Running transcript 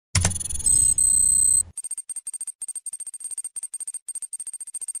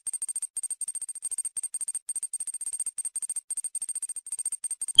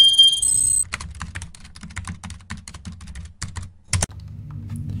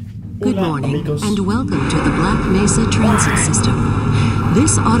Good morning, and welcome to the Black Mesa Transit System.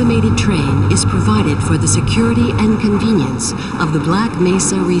 This automated train is provided for the security and convenience of the Black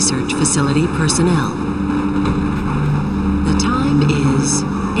Mesa Research Facility personnel. The time is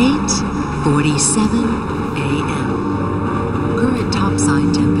 8:47 a.m. Current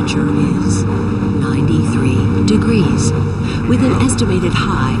topside temperature is 93 degrees, with an estimated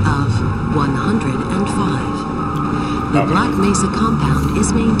high of 105. The Black Mesa compound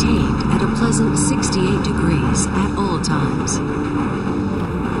is maintained at a pleasant 68 degrees at all times.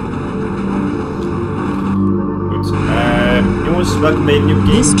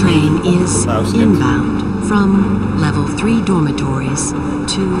 This train is inbound from Level 3 dormitories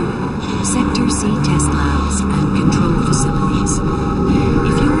to Sector C test labs and control facilities.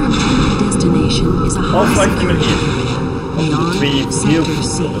 If your intended destination is a high-security area beyond Sector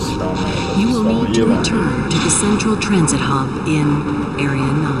C, you will need to return to the Central Transit Hub in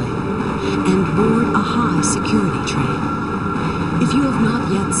Area 9 and board a high-security train. If you have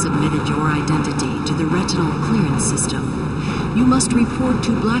not yet submitted your identity to the retinal clearance system, you must report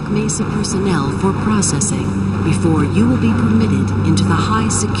to Black Mesa personnel for processing before you will be permitted into the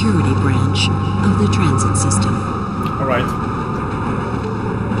high-security branch of the transit system. All right.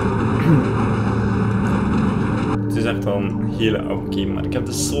 Het is echt wel een hele oude game, maar ik heb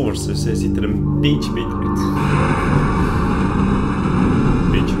de source, dus hij ziet er een beetje beter uit.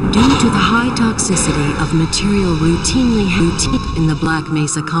 Due to the high toxicity of material routinely in the Black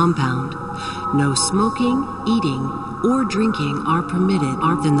Mesa compound, no smoking, eating, or drinking are permitted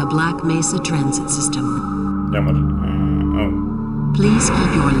within the Black Mesa transit system. Jammer. Please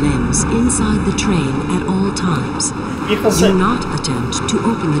keep your limbs inside the train at all times. Do not attempt to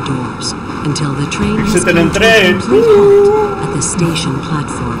open the doors until the train has come to a complete halt at the station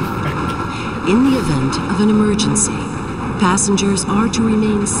platform. In the event of an emergency, passengers are to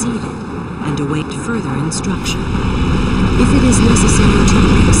remain seated and await further instruction. If it is necessary to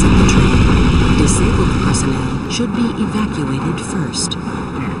exit the train, disabled personnel should be evacuated first.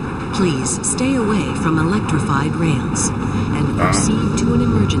 Please stay away from electrified rails and proceed to an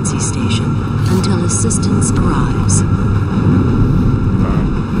emergency station until assistance arrives.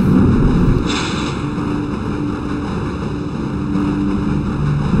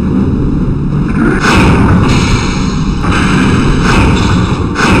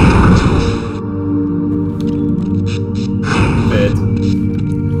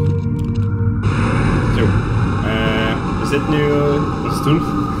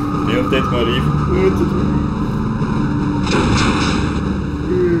 Maar even moeten doen.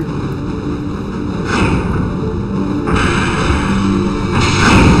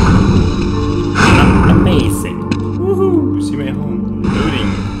 Amazing. Woohoo! See my home. Loading.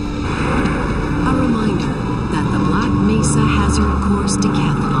 A reminder that the Black Mesa Hazard Course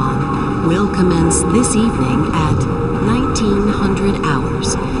Decathlon will commence this evening at 1900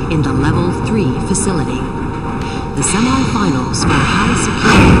 hours in the Level 3 facility. The semi-finals for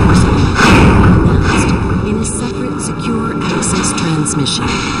high-security personnel will be announced in a separate secure access transmission.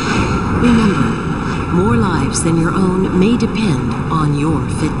 Remember, more lives than your own may depend on your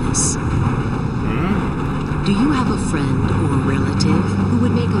fitness. Do you have a friend or relative who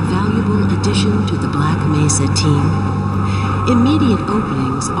would make a valuable addition to the Black Mesa team? Immediate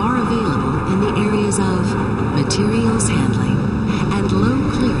openings are available in the areas of materials handling and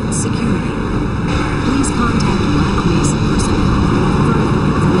low-clearance security. Please contact Black Mesa personnel for further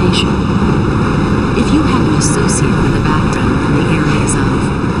information. If you have an associate with a background in the areas of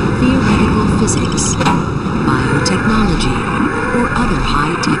theoretical physics, biotechnology, or other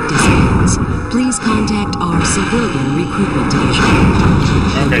high-tech disciplines, please contact our civilian recruitment division.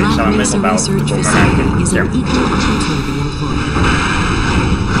 The Black Mesa Research Facility is an equal opportunity employer.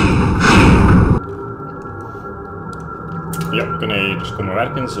 Ja, we kunnen hier dus komen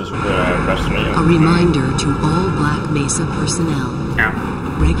werken, ze zoeken personeel. A reminder to all Black Mesa personnel. Ja.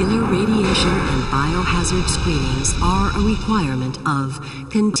 Regular radiation and biohazard screenings are a requirement of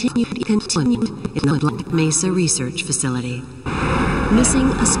continued employment in the Black Mesa Research Facility.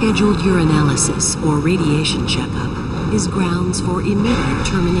 Missing a scheduled urinalysis or radiation checkup is grounds for immediate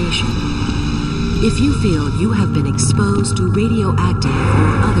termination. If you feel you have been exposed to radioactive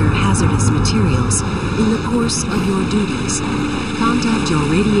or other hazardous materials in the course of your duties, contact your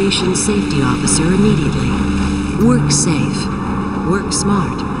radiation safety officer immediately. Work safe. Work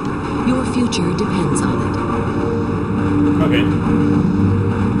smart. Your future depends on it. Okay.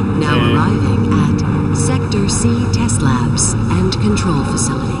 Now arriving at Sector C test labs and control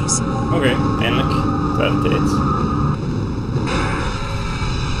facilities. Okay, eindelijk. Daar tijd.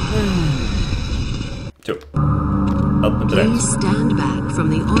 Zo. Help me eruit. Just stand back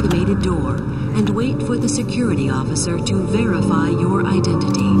from the automated door and wait for the security officer to verify your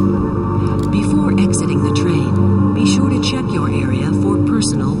identity. Before exiting the train, be sure to check your area for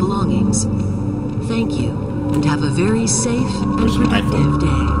personal belongings. Thank you, and have a very safe and productive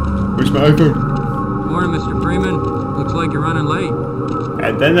day. Where's my iPhone? Morning, Mr. Freeman. Looks like you're running late.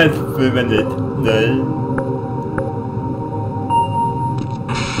 En dan het verwendet. Nee.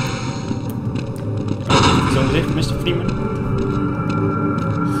 Zo gezegd, Mr. Freeman.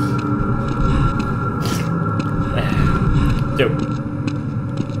 Zo.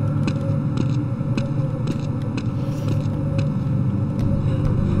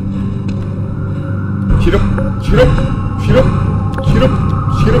 Schiet op, schiet op, schiet op, schiet op,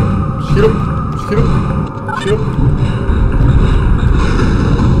 schiet op, schiet op, schiet op, schiet op.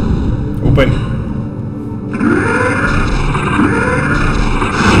 Open.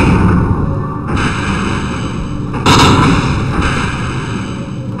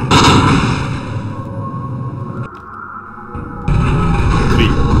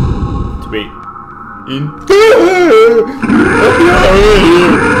 Drie, twee, één.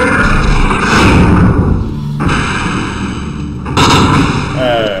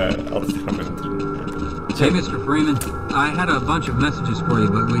 Hey, Mr. Freeman. I had a bunch of messages for you,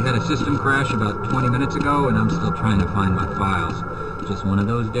 but we had a system crash about 20 minutes ago, and I'm still trying to find my files. Just one of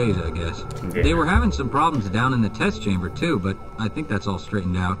those days, I guess. Okay. They were having some problems down in the test chamber, too, but I think that's all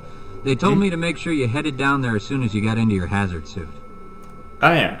straightened out. They told me to make sure you headed down there as soon as you got into your hazard suit.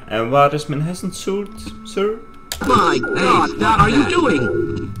 Ah ja, en waar is mijn hazard suit, sir? My God, what are you doing?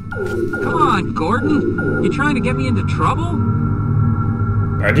 Come on, Gordon. You trying to get me into trouble?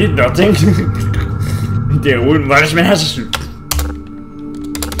 I did nothing. Dude, waar is mijn hazard suit?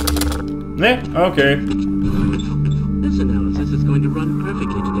 Nee? Oké. This analysis is going to run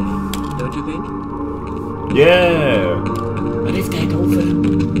perfectly today, don't you think? Yeah. Wat heeft hij het over?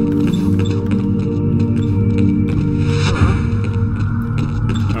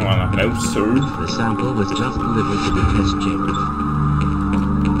 Oh, hello, sir. The sample was just delivered to the test chamber.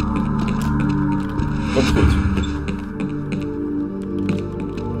 Komt goed.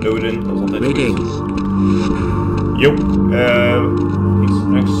 Loaden, dat is altijd goed. Greetings. Yo, links,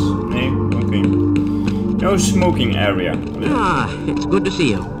 rechts, nee, oké. No smoking area. Ah, it's good to see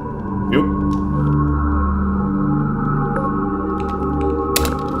you. Yo.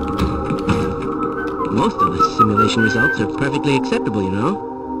 Most of the simulation results are perfectly acceptable, you know.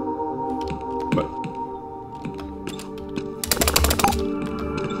 What?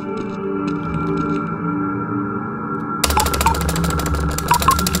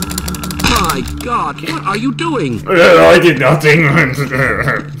 My God, what are you doing? I did nothing.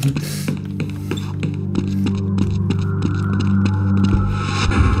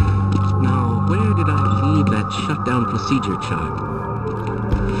 Now, where did I leave that shutdown procedure chart?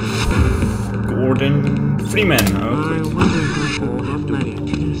 Gordon Freeman. I Okay. wonder if I have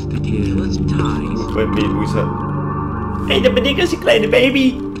managed to deal with ties. Hoe is dat? Hey, dat ben ik als een kleine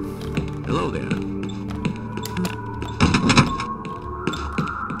baby. Hello there.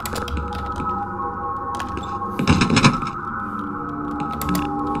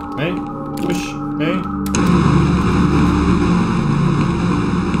 Nee, push, nee.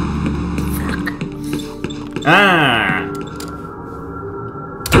 Ah.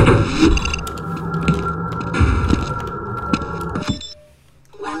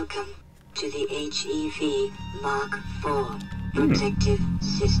 Welcome to the HEV Mark IV protective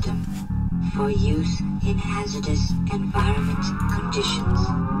system for use in hazardous environment conditions.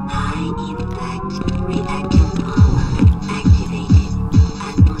 High impact reactive power activated.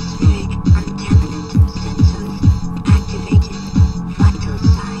 Atmospheric contaminant sensors activated. Vital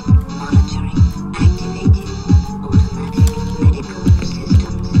sign monitoring activated. Automatic medical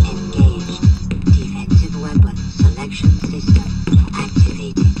systems engaged. Defensive weapon selection system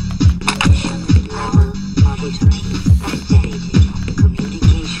activated. Mission power monitoring activated.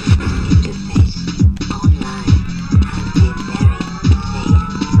 Communications interface online. Have a very safe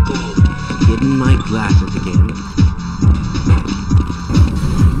day. Getting my glasses again.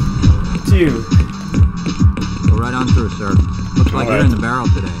 Dude. Go right on through, sir. Looks like you're in the barrel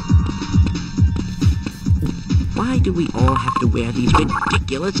today. Why do we all have to wear these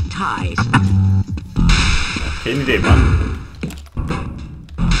ridiculous ties? Geen idee, man.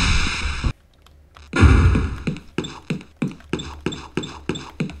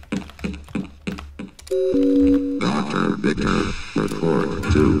 Dr. Victor, report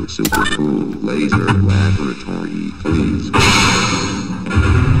to Super Cool Laser Laboratory, please.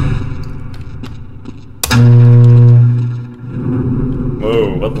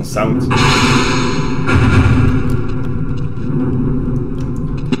 Wow, wat een sound.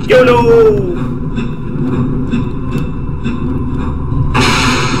 YOLO!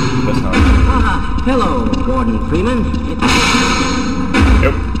 Dat is nou. Ah, hello, Gordon Freeman.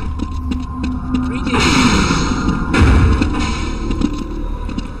 Yep. Greetings.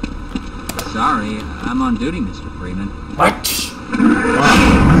 Sorry, I'm on duty, Mr. Freeman. What?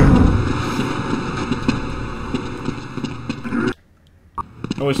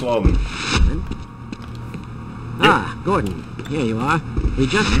 No, it's laden. Ah, Gordon, here you are. We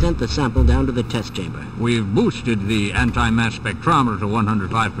just sent the sample down to the test chamber. We've boosted the anti-mass spectrometer to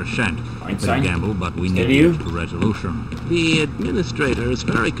 105%. It's a gamble, but we need extra resolution. The administrator is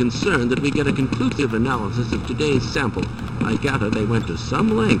very concerned that we get a conclusive analysis of today's sample. I gather they went to some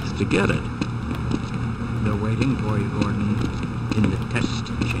lengths to get it. They're waiting for you, Gordon, in the test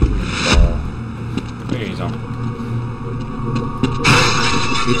chamber. Kijk eens aan.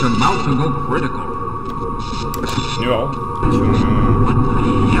 It's about to go critical. Nu al. What the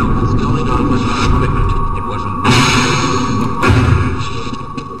hell is going on with our equipment? It wasn't.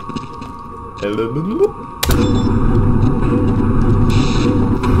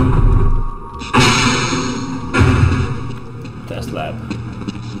 Test lab.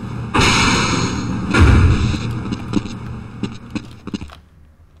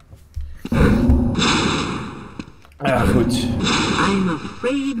 Goed. I'm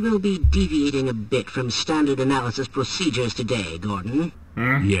afraid we'll be deviating a bit from standard analysis procedures today, Gordon.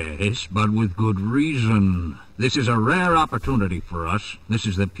 Yes, but with good reason. This is a rare opportunity for us. This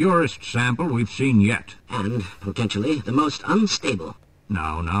is the purest sample we've seen yet. And, potentially, the most unstable.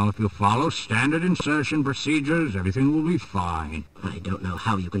 Now, if you follow standard insertion procedures, everything will be fine. I don't know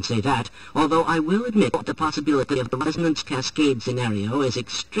how you can say that, although I will admit the possibility of the resonance cascade scenario is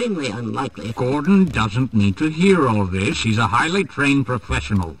extremely unlikely. Gordon doesn't need to hear all this. He's a highly trained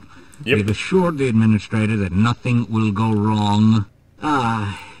professional. Yep. We've assured the administrator that nothing will go wrong.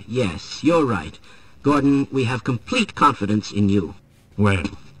 Ah, yes, you're right. Gordon, we have complete confidence in you. Well,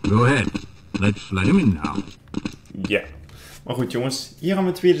 go ahead. Let's let him in now. Ja. Maar goed jongens, hier gaan we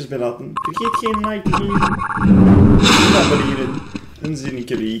het weer eens bij laten. Vergeet geen like te geven. En abonneren. En zie ik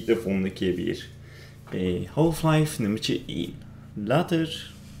jullie de volgende keer weer. Bij Half-Life nummertje 1.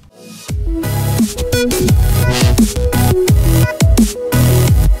 Later.